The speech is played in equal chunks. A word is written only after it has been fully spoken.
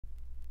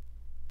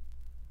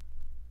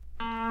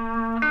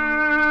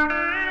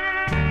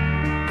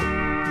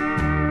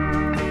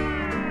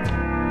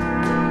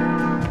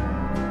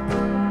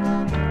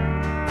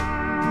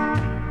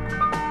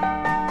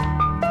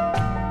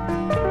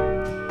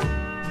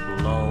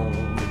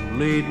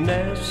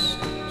loneliness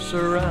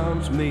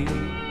surrounds me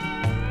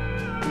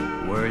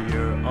where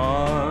your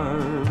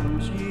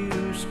arms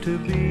used to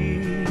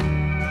be,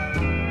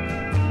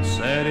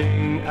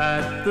 sitting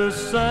at the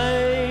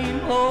same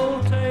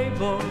old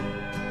table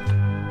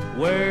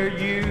where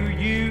you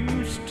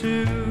used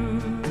to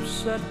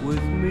sit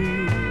with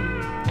me.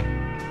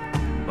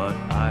 But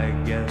I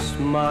guess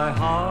my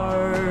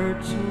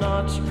heart's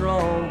not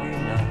strong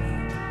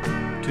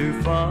enough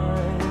to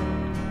find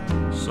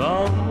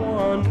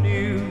someone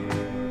new,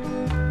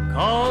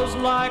 'cause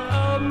like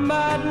a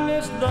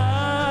madness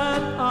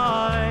that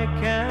I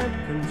can't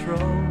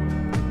control,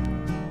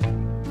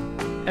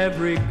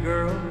 every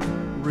girl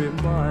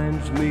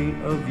reminds me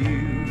of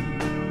you.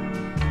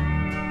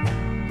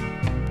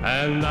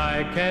 And I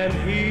can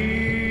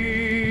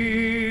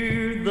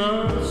hear the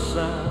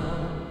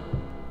sound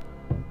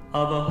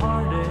of a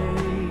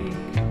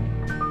heartache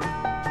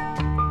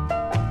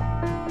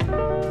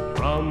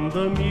from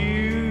the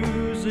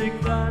music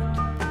that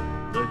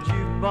the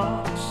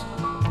jukebox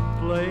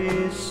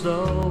plays so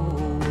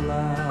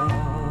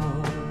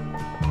loud.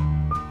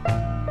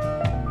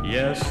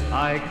 Yes,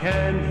 I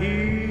can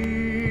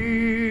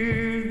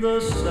hear the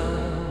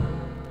sound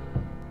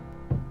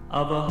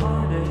of a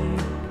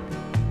heartache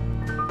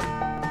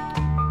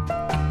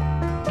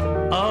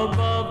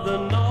above the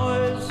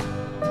noise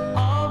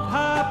of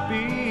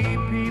happy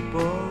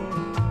people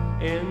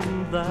in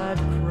that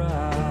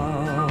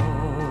crowd.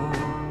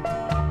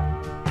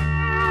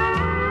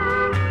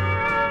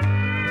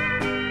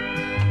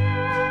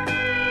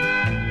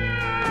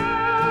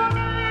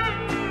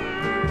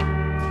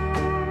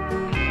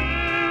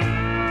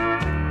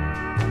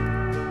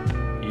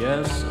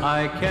 Yes,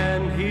 I can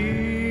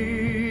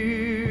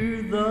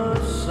hear the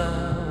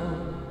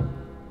sound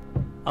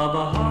of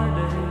a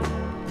heartache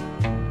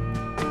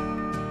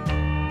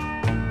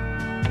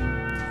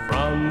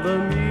from the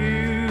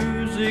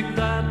music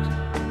that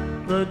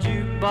the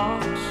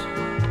jukebox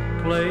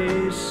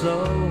plays so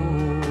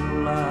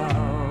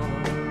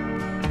loud.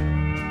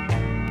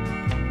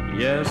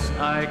 Yes,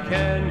 I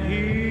can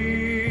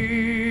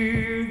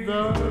hear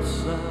the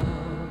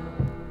sound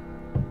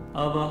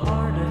of a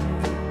heartache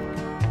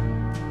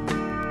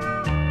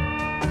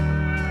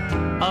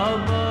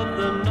above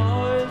the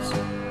noise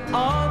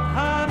of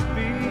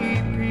happy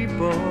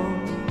people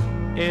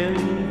in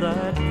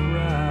that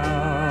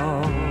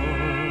crowd.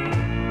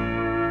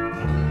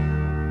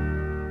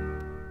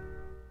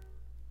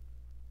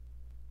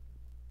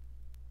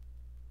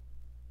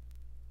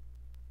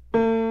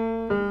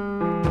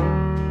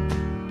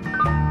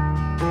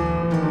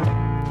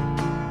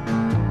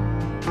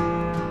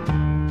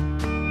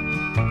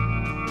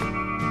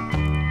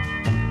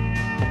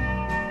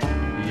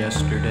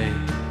 Yesterday,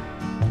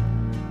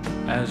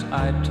 as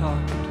I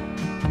talked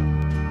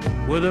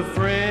with a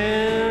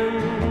friend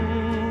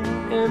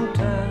in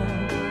town,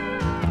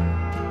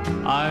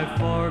 I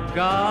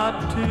forgot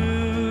to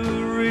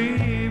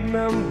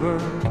remember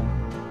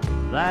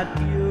that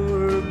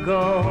you're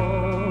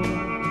gone.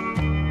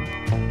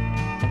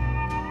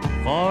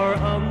 For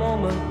a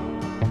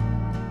moment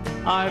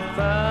I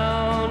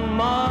found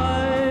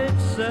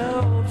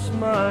myself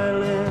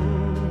smiling,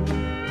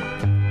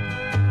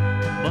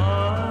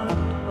 but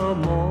a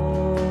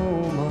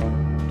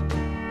moment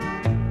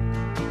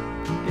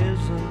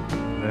isn't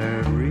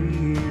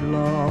very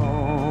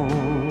long.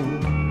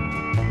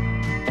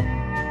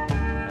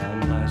 And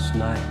last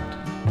night,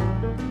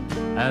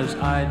 as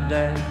I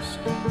danced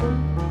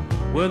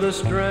with a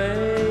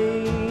stranger,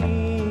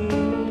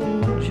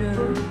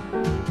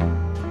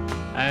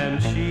 and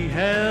she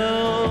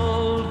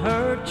held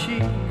her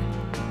cheek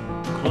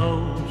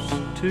close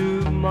to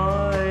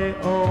my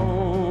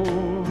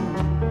own,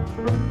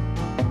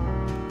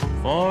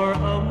 for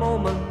a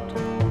moment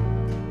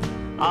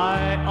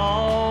I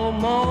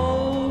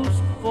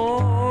almost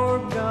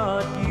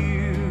forgot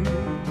you,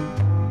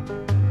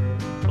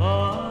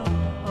 but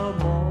a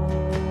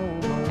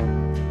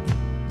moment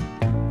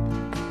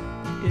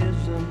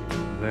isn't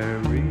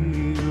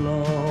very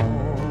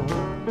long.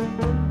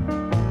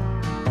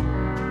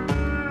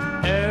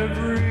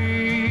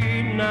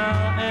 Every now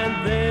and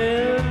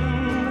then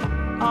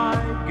I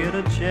get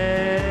a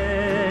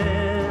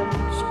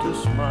chance to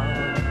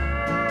smile,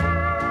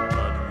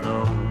 but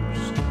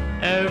those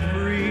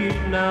every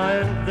now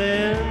and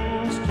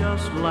then's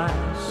just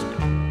last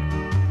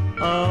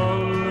a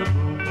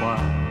little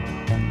while.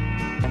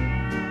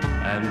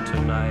 And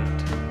tonight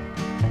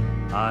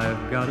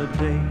I've got a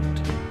date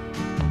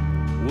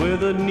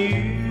with a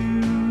new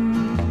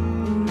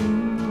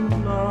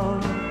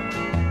love,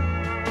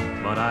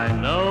 but I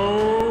know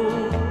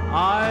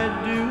I'd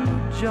do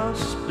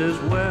just as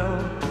well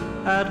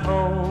at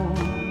home.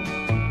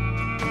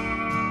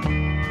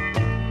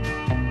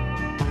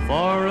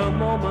 For a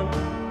moment,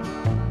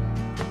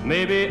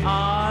 maybe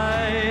I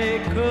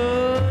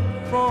could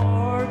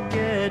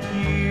forget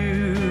you,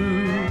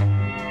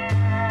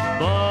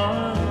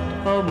 but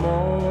a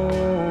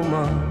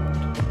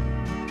moment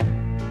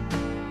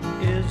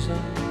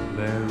isn't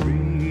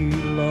very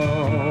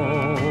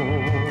long.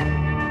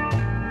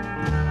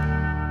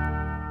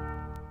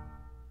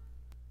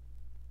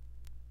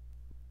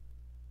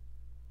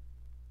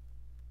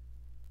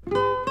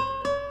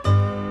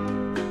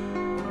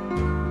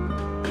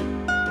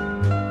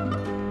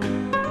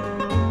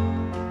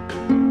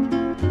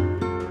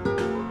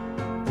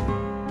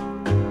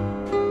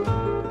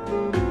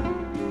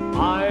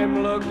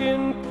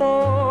 looking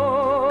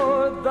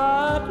for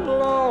that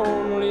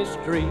lonely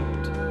street.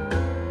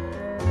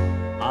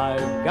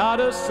 I've got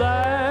a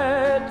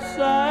sad,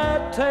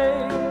 sad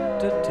tale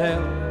to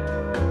tell.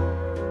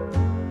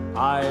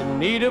 I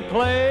need a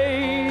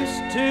place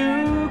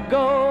to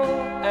go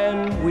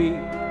and weep.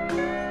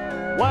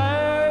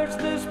 Where's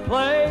this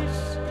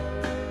place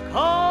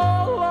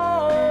called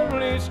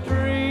Lonely Street?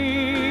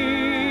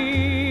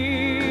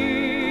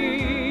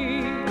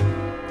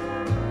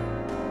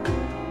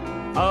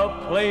 A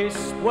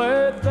place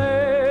where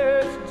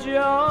there's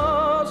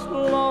just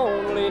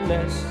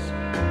loneliness,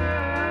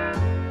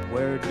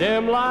 where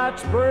dim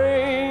lights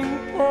bring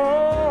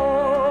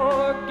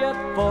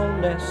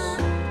forgetfulness,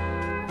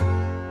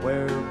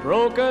 where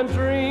broken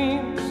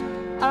dreams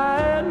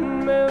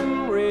and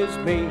memories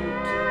meet.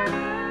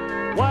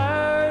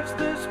 Where's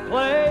this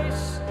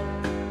place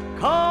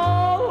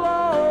called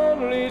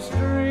Lonely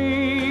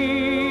Street?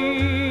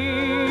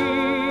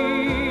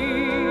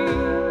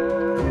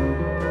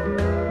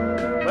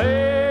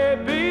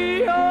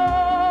 Maybe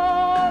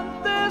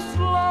on this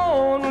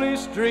lonely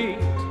street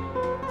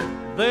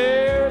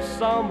there's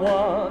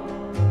someone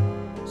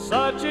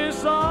such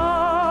as I,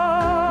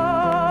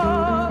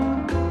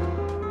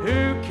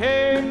 who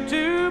came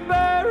to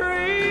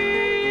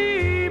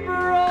bury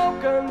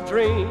broken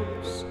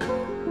dreams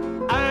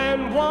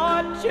and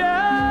watch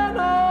an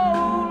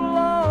old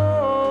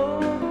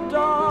love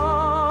die.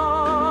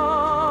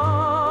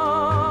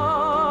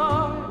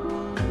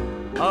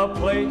 A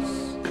place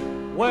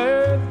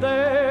where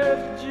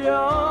there's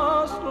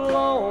just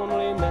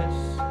loneliness,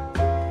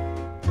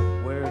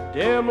 where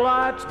dim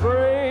lights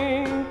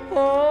bring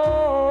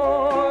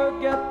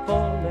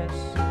forgetfulness,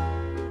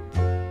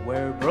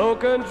 where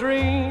broken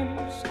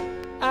dreams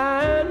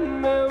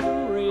and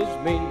memories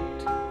meet.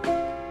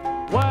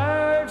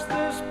 Where's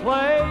this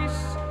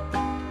place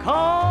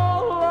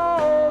called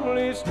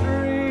Lonely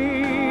Street?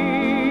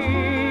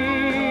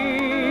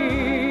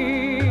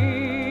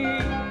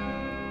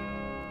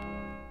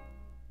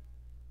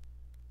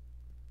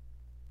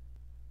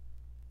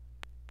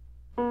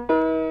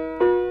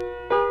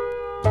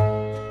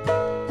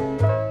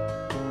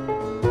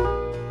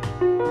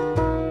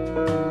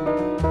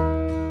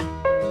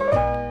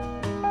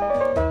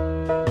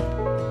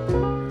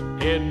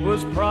 It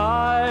was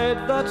pride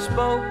that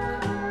spoke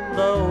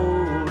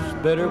those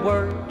bitter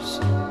words.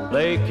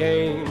 They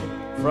came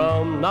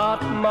from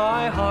not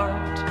my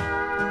heart.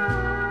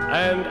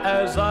 And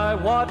as I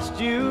watched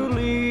you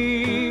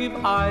leave,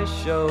 I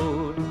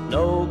showed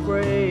no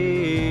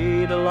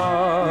great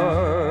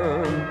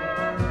alarm.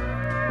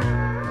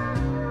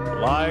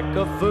 Like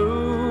a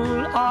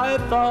fool, I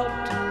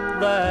thought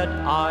that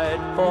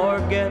I'd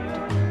forget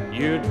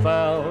you'd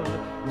found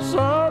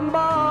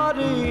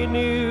somebody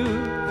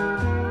new.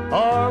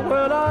 Or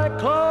when I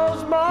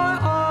close my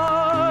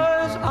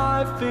eyes,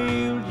 I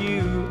feel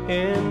you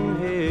in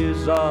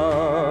his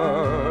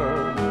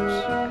arms.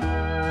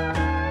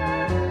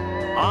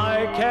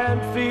 I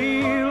can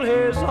feel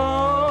his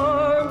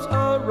arms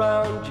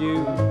around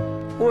you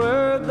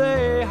where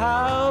they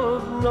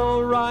have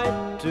no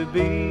right to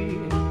be.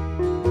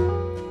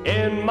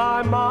 In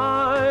my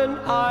mind,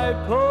 I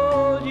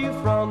pull you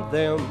from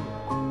them,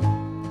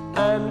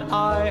 and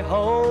I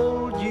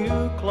hold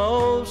you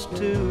close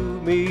to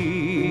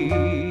me.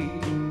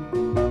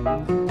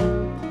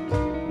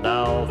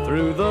 Now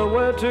through the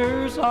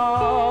winters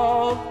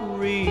of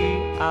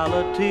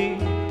reality,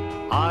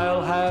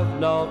 I'll have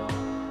naught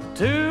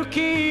to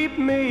keep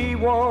me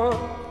warm.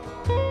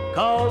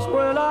 'Cause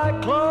when I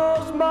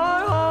close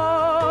my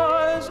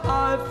eyes,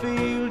 I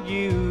feel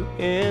you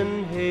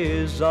in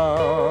his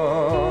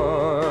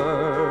arms.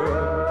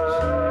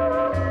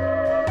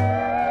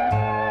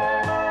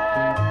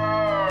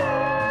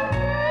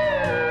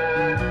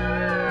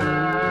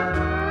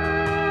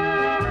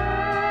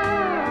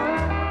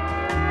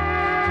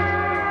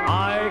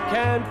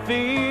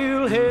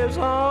 Feel his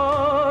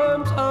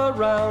arms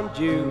around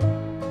you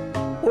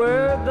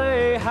where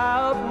they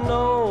have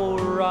no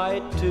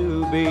right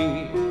to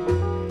be.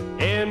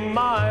 In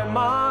my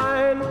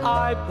mind,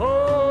 I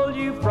pull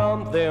you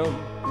from them,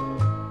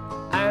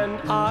 and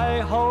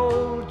I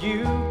hold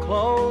you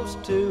close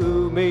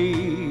to me.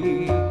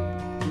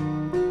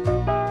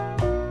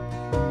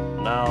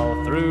 Now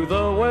through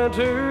the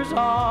winters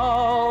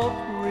of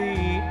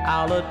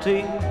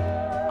reality,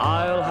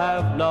 I'll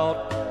have naught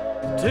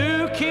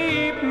to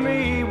keep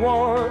me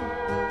warm.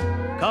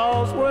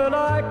 'Cause when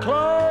I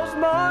close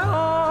my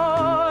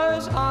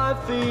eyes, I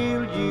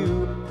feel you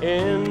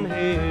in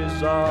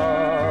his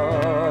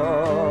arms.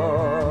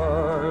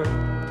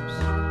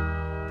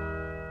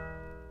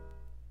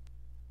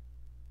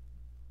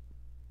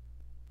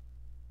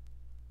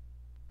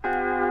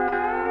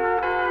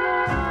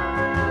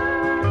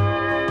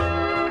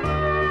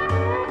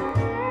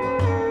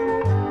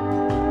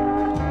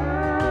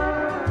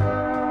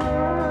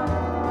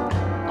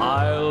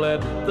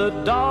 The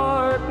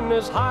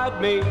darkness hide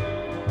me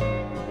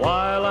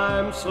while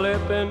I'm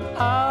slipping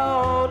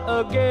out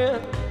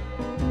again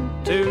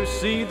to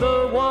see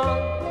the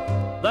one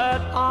that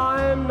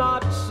I I'm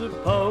not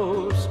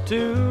supposed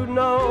to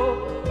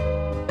know.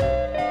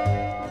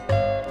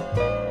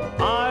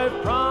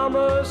 I've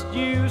promised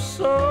you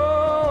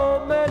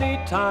so many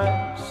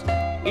times,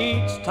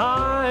 each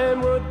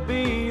time would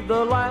be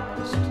the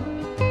last,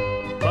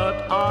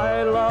 but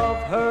I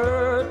love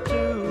her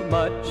too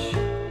much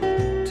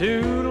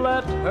to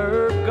let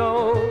her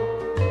go.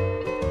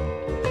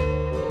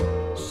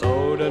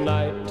 So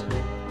tonight,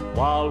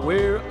 while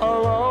we're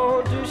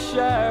alone to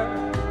share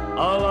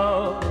a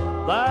love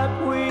that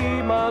we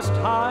must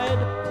hide,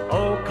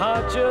 oh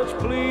conscience,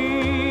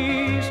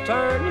 please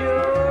turn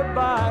your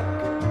back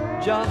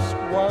just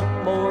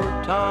one more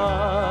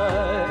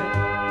time.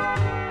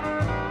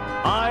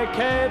 I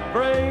can't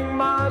bring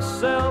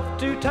myself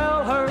to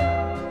tell her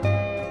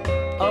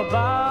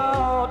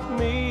about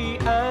me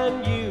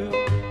and you.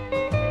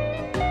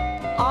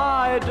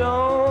 I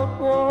don't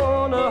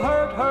want to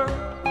hurt her,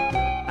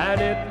 and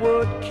it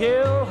would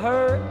kill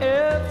her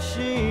if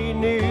she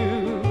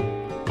knew.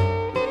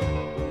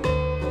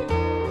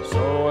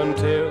 So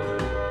until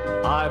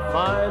I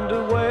find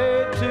a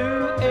way to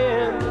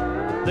end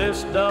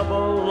this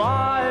double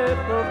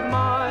life of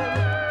mine,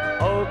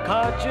 oh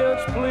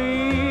conscience,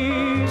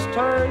 please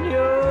turn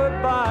your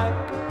back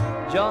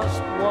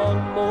just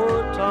one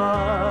more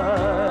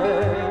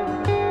time.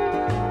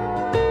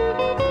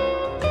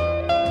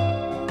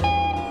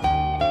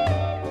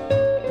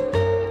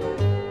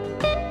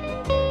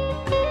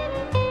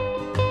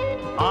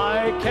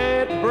 I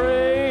can't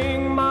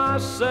bring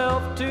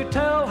myself to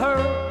tell her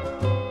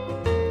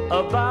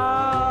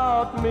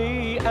about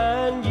me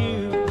and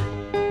you.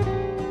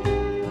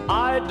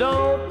 I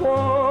don't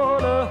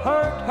want to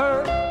hurt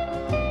her,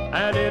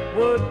 and it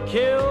would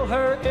kill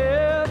her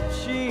if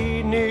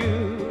she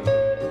knew.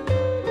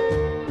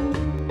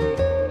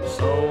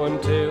 So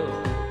until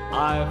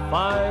I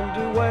find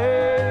a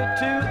way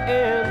to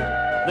end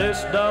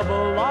this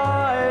double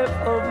life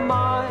of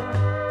mine,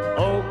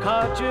 oh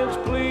conscience,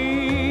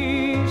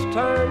 please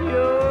turn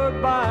your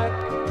back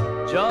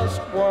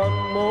just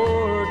one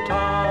more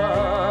time.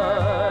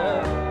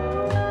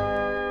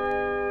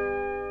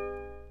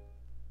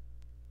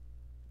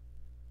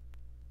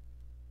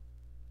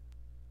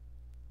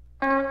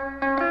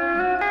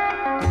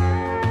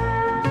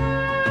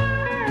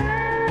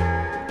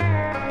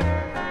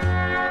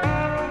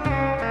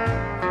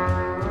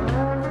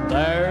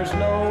 There's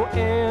no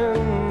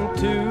end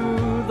to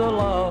the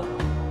love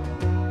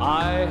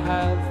I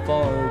have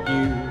for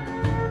you,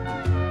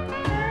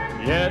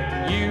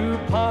 yet you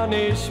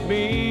punish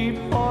me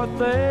for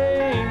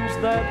things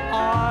that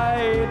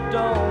I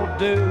don't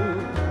do.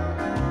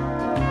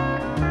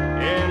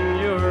 In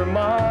your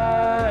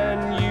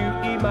mind you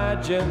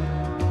imagine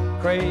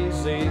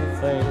crazy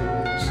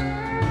things.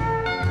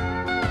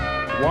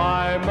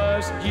 Why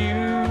must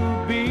you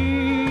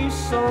be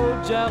so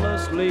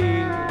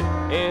jealously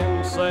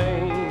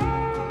insane?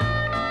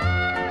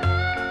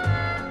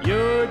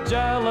 Your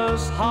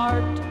jealous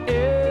heart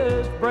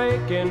is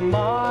breaking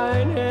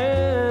mine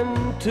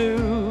in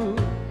two.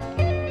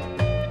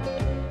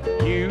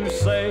 You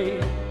say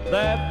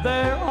that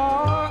there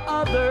are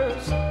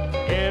others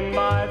in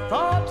my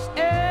thoughts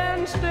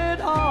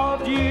instead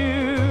of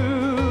you.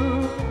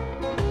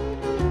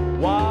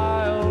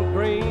 Wild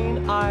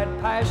green-eyed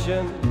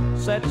passion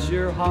sets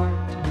your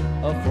heart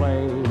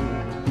aflame.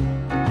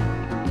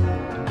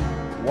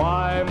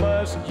 Why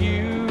must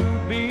you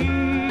be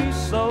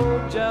so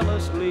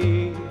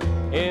jealously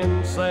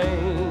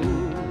insane?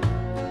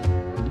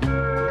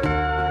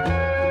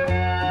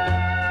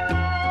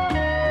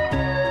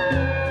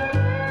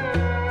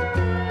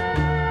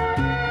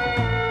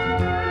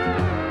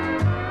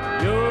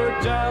 Your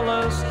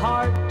jealous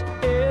heart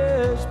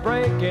is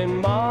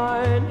breaking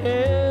mine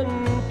in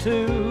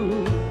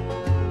two.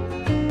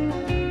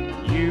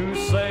 You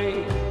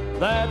say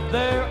that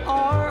there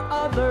are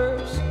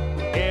others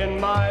in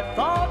my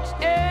thoughts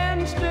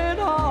instead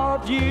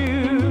of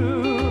you.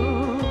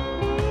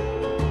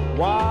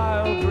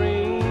 Wild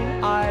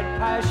green-eyed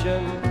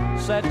passion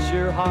sets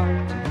your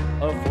heart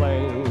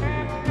aflame.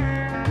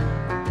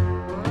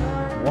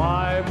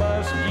 Why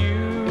must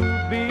you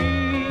be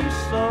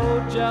so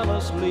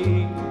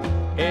jealously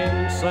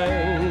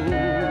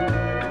insane?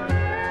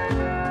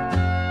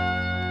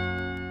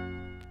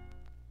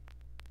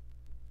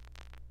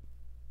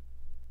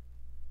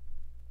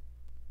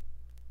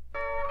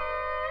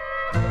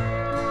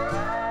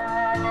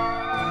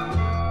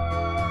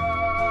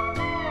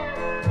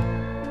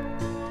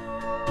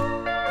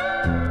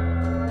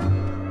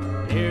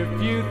 If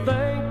you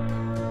think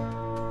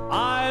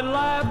I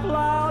laugh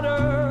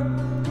louder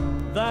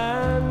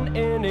than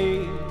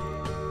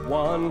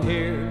anyone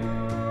here,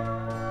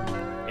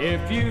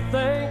 if you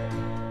think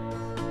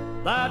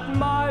that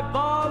my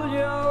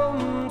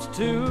volume's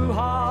too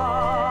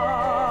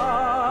high,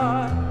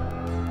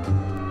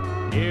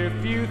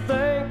 if you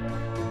think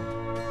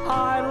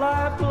I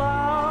laugh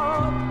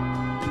loud,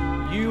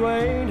 you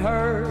ain't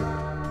heard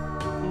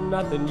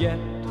nothing yet.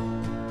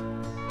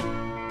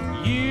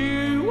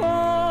 You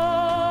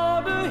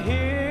ought to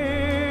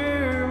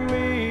hear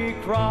me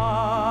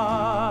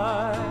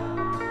cry.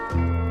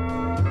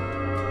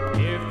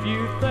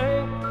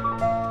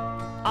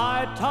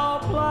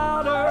 talk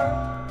louder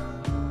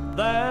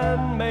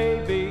than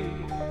maybe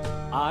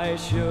I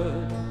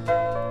should,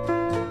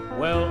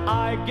 well,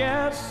 I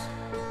guess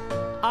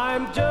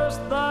I'm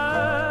just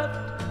that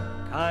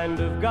kind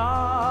of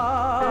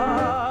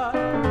guy.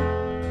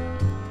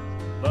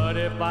 But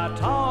if I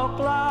talk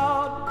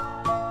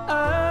loud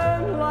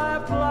and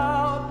laugh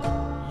loud,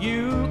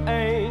 you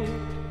ain't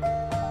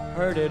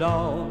heard it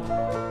all.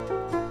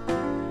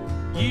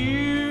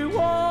 You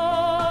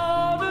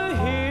ought to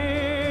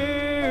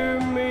hear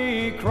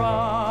me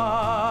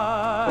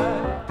cry.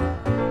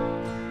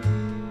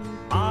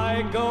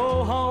 I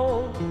go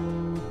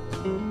home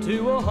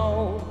to a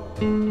home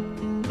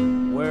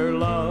where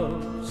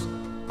love's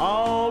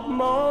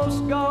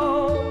almost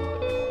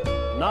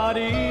gone, not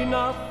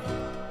enough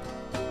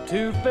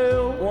to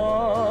fill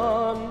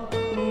one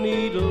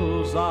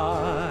needle's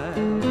eye.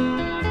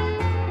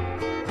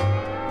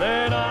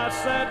 Then I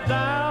sat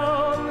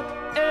down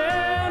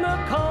in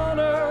a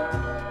corner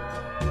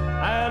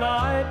and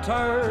I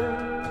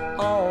turned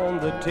on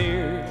the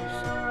tears,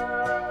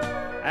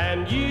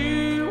 and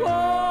you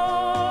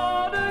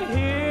ought to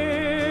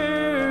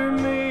hear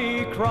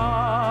me cry.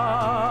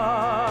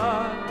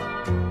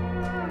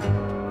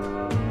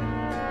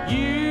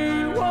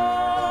 You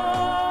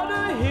ought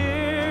to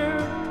hear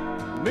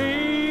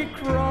me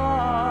cry.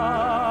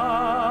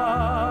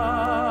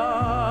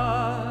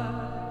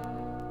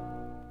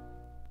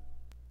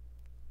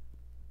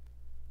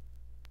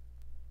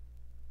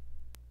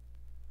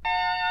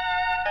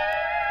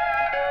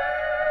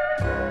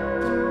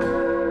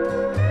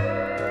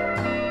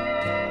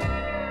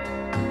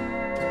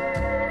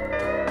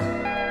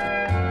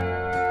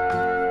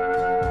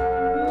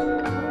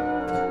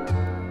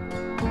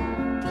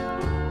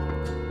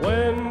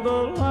 When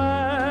the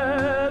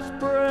last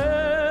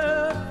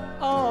breath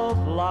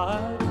of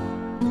life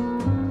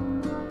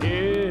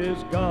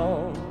is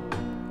gone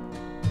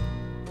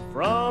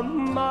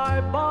from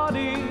my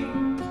body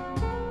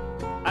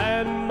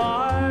and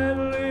my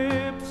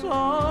lips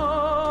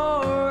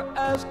are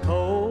as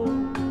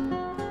cold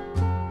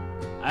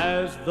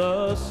as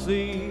the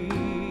sea,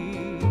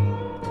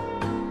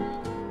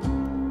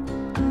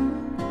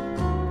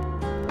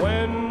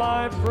 when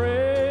my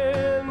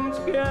friends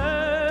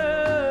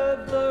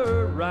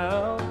gather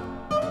round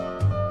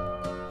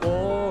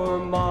for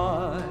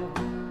my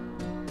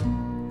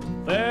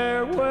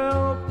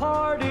farewell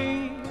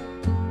party,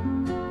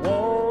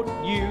 won't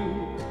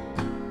you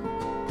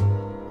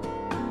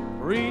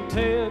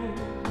pretend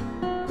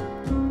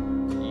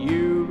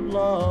you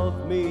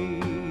love me?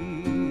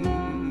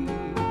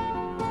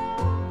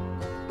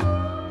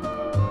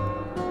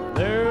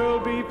 There'll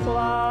be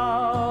flowers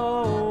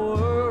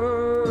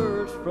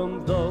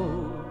from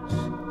those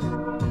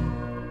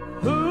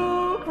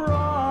who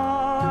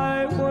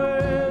cry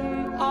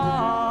when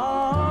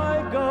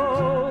I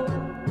go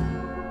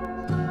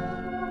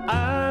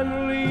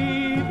and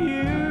leave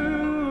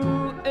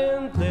you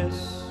in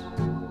this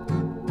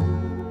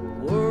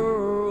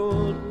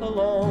world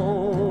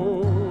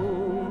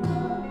alone.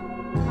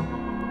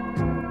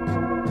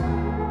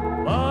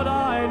 But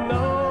I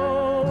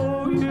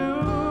know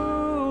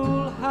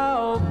you'll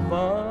have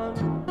fun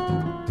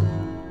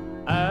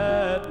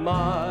at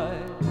my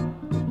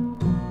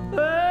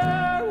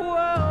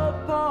farewell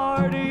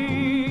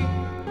party.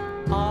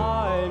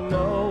 I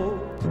know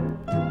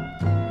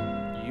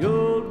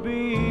you'll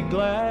be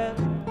glad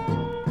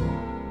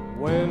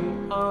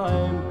when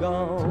I'm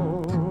gone.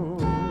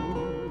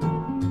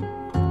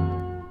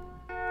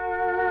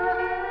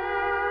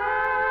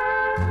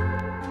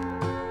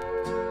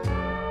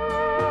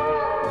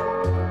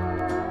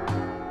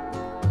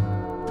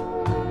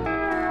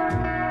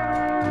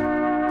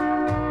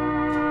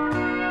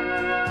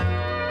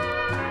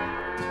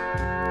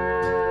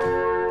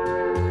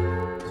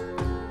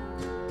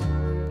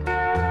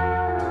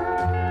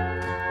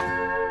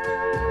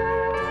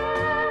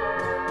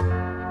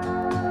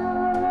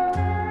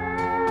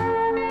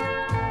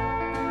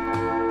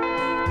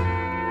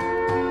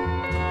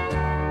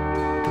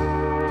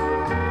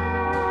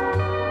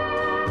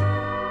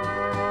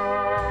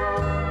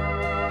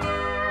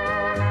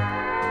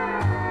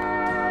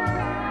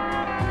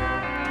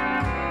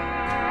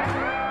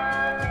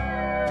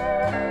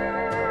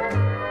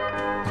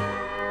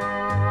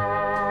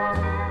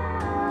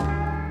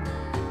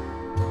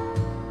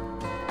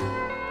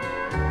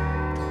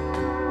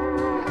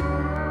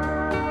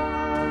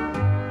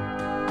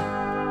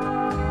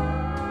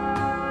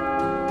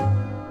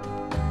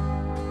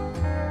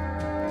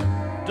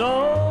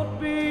 Don't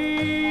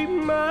be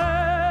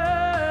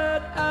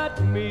mad at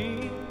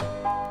me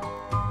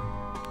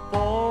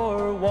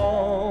for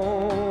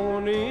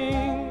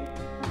wanting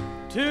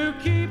to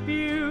keep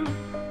you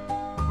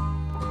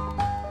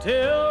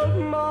till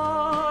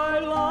my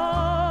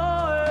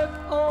life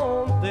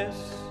on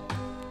this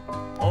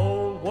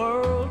old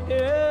world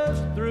is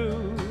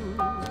through.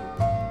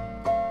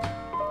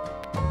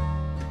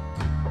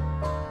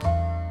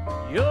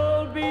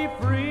 You'll be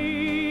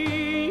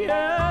free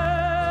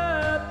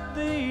at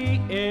the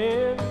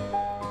end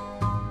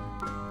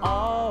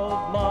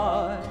of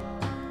my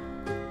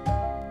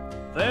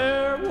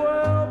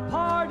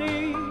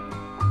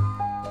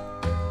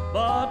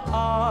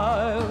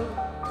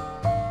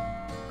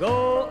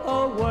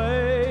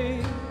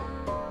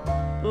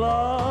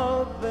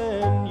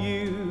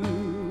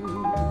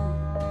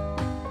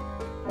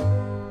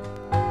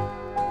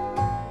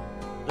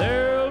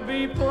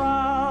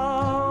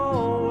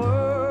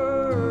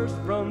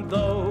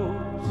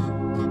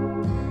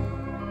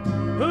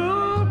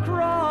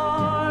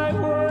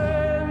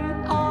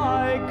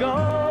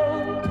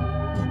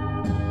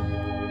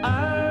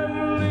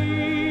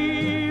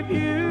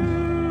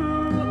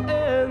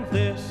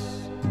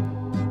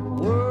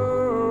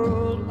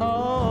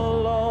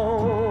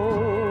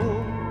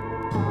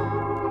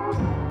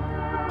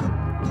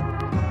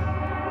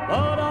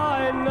but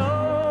I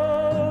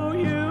know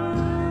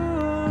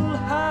you'll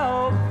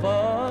have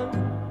fun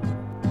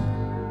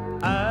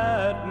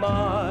at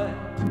my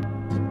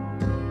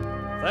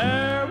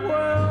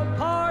farewell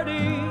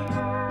party.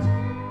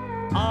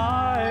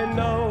 I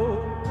know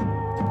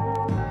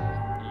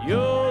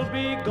you'll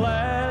be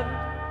glad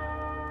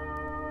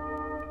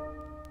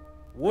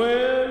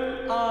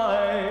when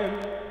I'm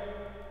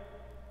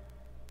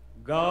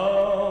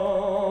gone.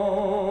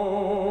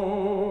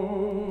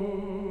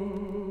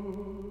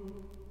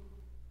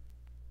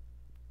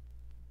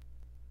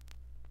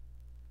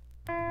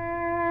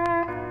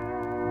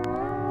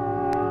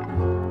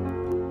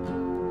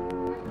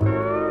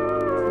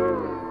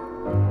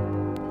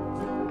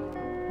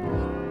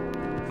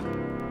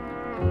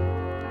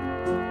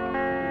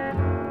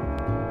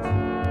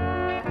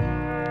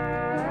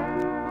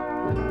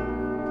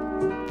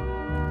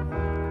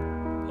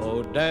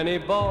 Oh, Danny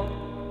boy,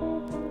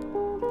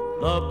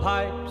 the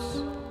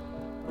pipes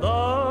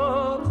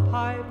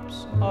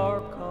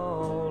are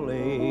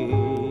calling.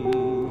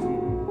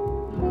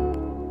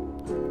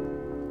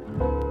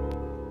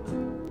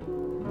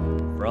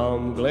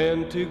 From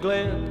glen to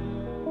glen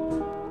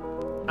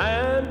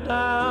and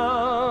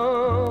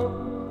down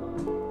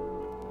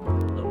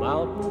the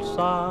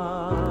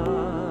mountainside.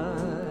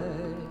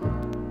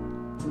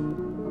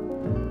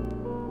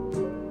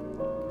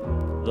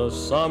 The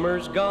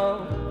summer's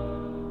gone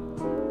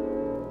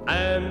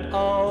and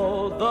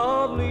all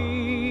the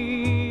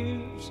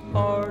leaves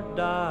are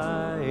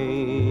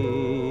dying.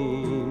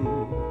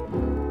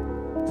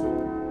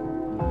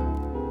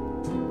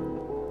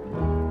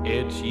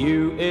 It's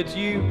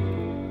you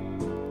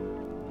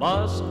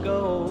must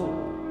go,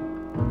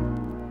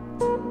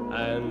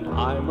 and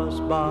I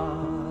must buy.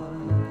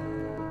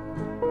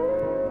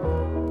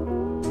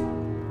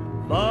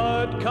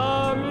 But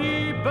come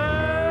ye back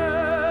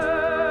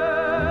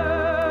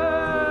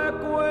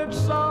when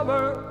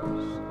summer's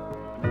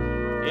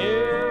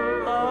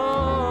in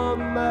the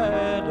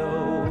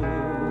meadow,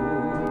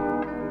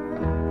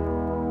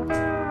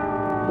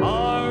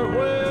 or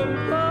when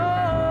the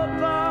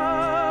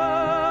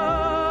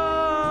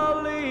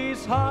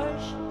valleys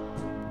hush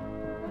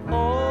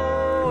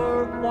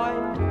or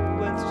white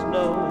with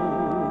snow.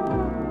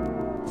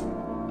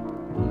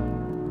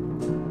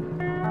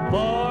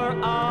 For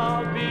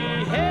I'll be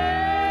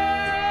here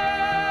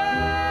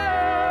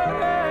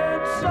in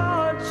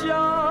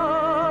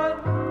sunshine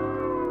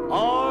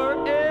or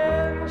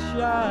in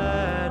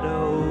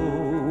shadow.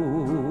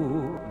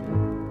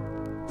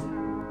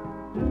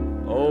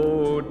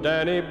 Oh,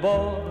 Danny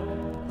boy,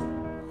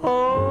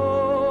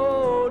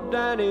 oh,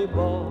 Danny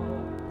boy,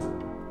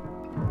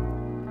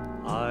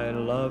 I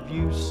love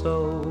you so.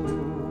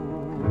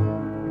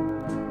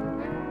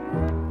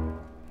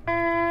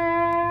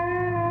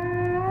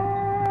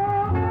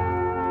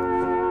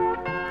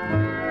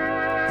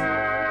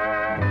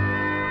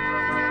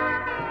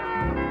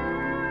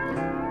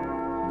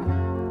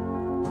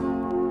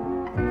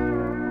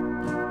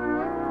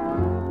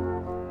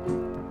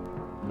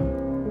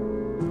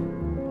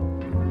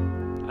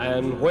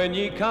 And when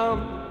ye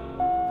come,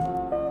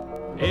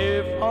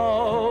 if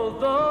all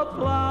the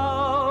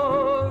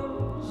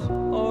flowers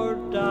are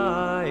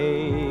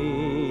dying,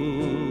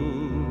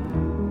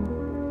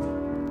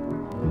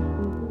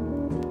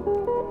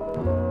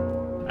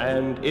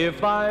 and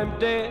if I'm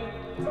dead,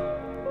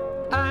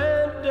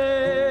 and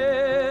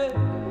dead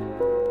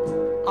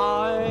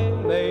I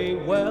may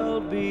well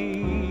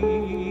be,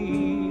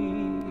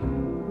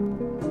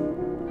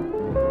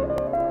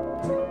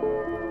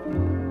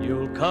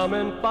 you'll come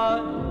and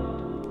find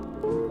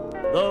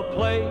the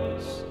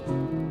place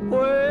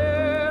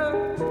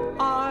where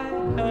I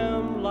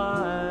am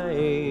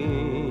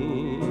lying,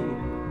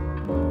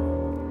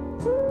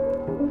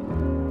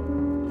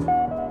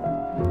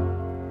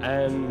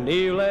 and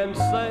kneel and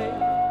say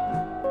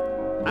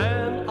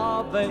an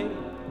Ave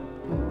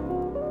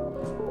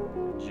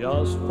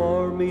just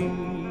for me.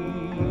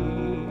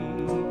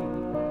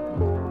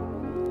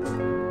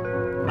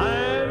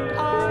 And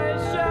I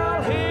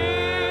shall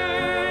hear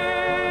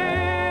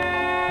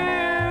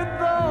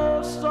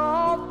the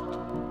soft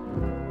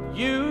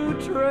you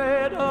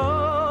tread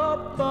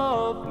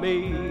above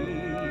me,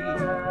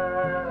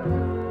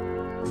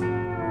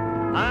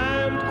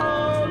 and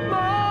on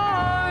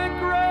my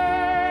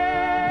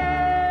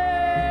grave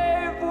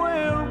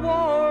will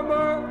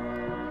warmer,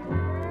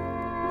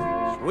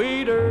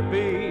 sweeter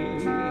be.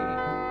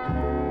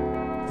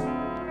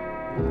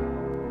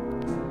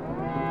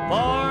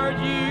 For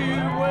you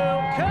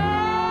will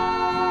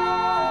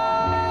come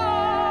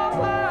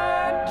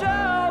and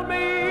tell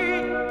me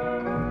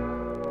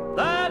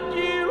that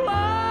you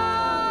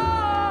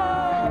love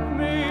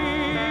me,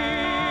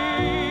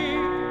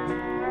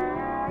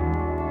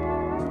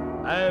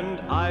 and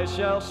I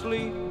shall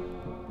sleep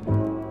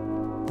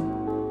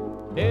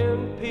in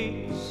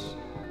peace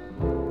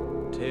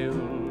till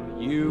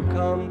you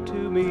come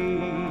to me.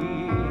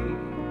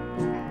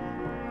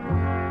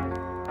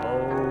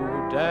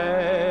 Oh,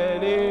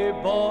 Danny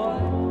boy,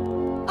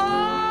 oh,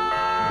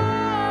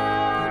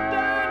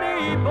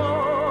 Danny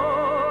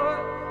boy,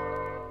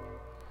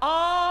 I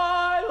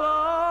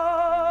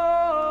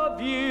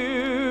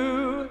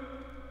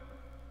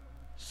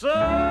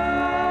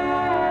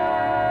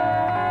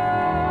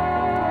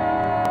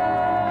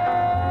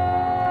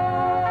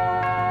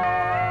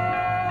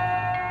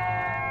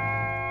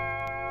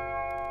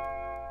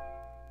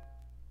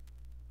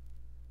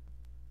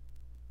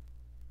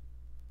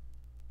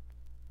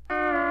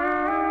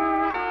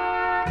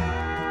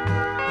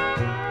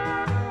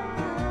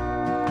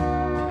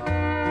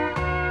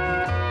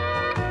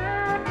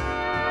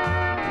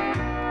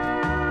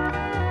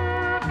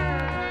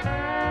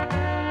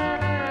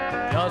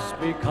just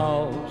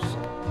because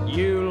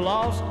you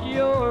lost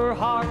your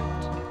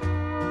heart.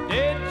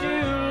 Did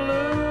you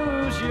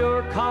lose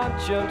your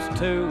conscience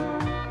too?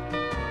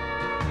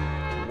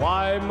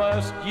 Why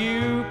must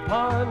you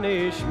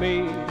punish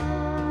me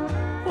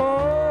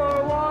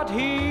for what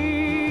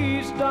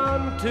he's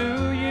done to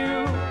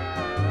you?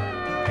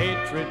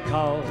 Hatred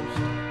caused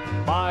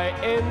by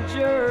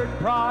injured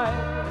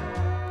pride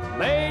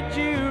made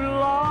you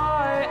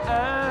lie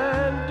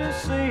and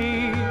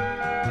deceive.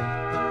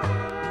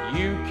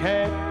 You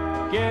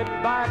can't get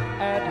back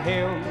at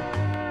him,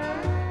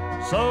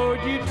 so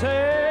you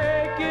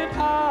take it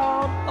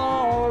out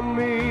on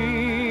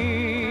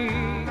me.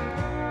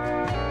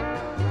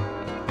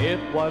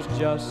 It was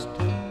just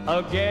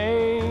a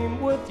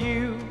game with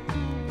you,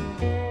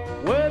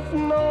 with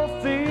no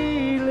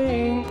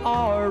feeling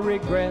or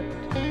regret.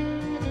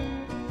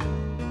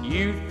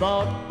 You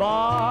thought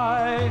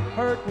by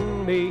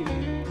hurting me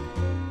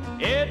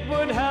it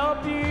would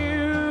help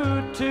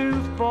you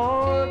to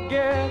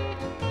forget.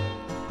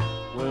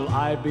 Will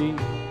I be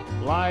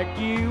like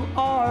you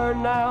are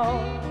now?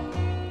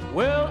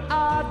 Will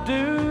I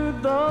do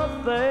the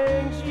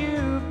things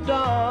you've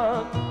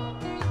done?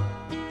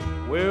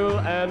 Will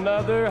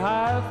another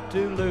have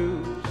to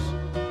lose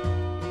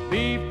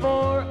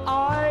before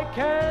I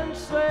can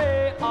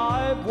say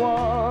I've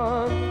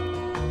won?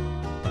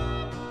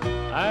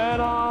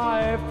 An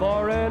eye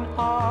for an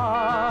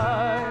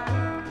eye,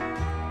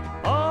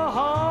 a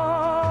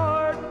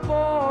heart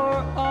for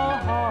a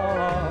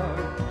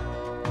heart.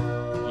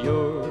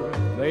 You're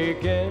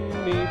making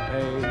me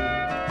pay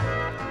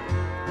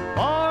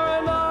for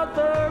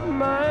another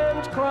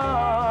man's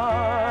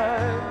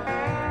crime.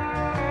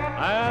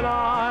 An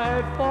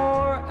eye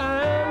for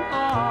an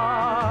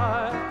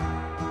eye,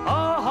 a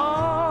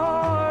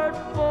heart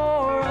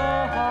for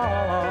a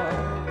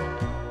heart.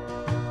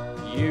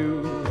 You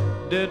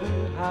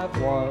didn't have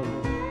one,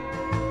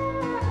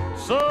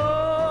 so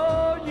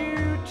you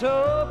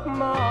took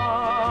mine.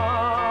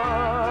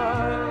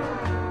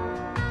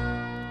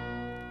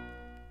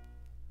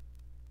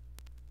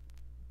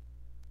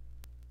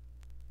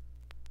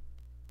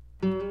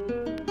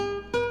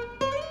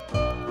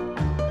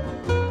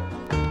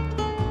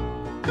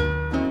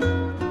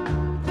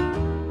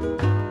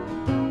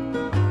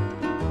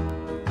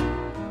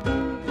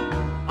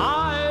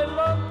 I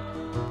look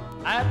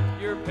at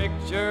your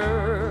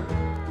picture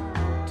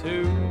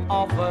too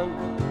often.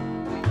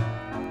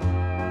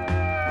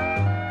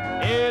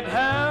 It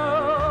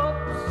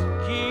helps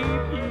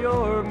keep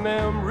your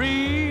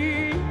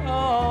memory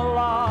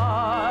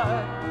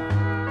alive.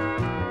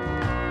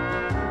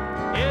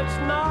 It's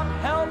not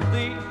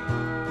healthy,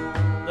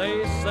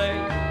 they say,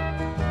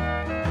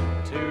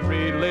 to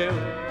relive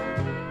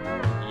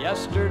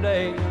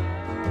yesterday,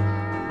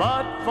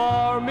 but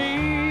for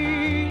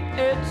me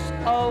it's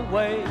a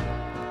way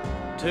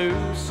to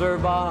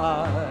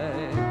survive.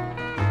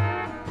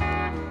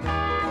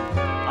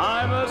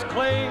 I must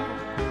cling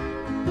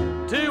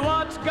to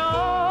what's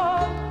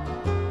gone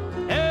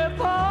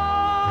if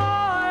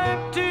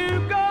I'm to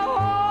go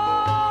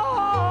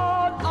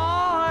on.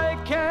 I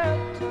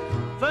can't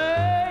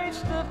face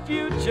the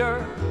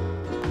future.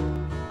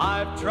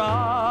 I've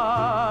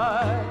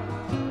tried,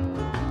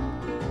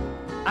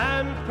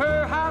 and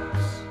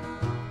perhaps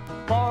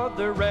for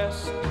the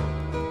rest,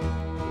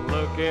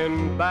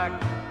 looking back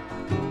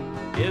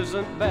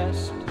isn't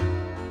best.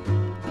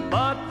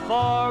 But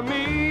for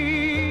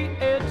me,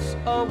 it's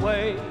a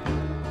way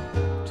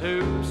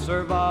to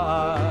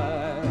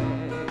survive.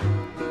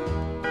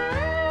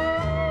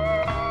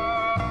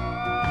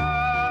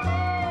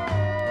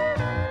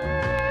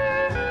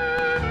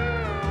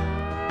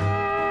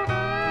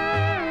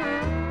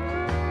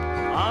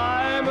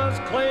 I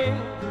must cling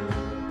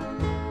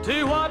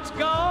to what's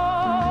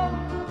gone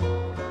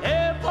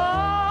if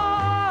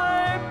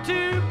I'm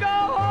to go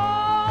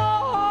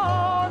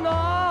on.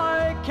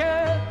 I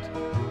can't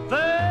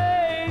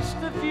face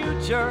the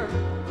future.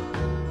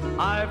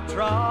 I've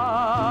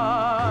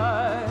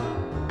tried,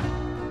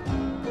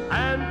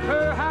 and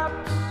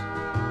perhaps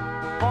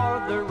for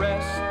the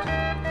rest,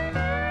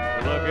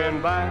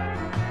 looking back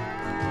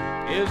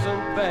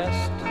isn't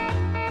best.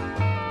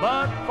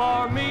 But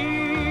for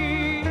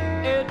me,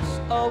 it's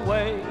a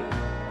way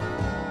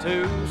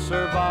to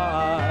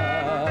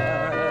survive.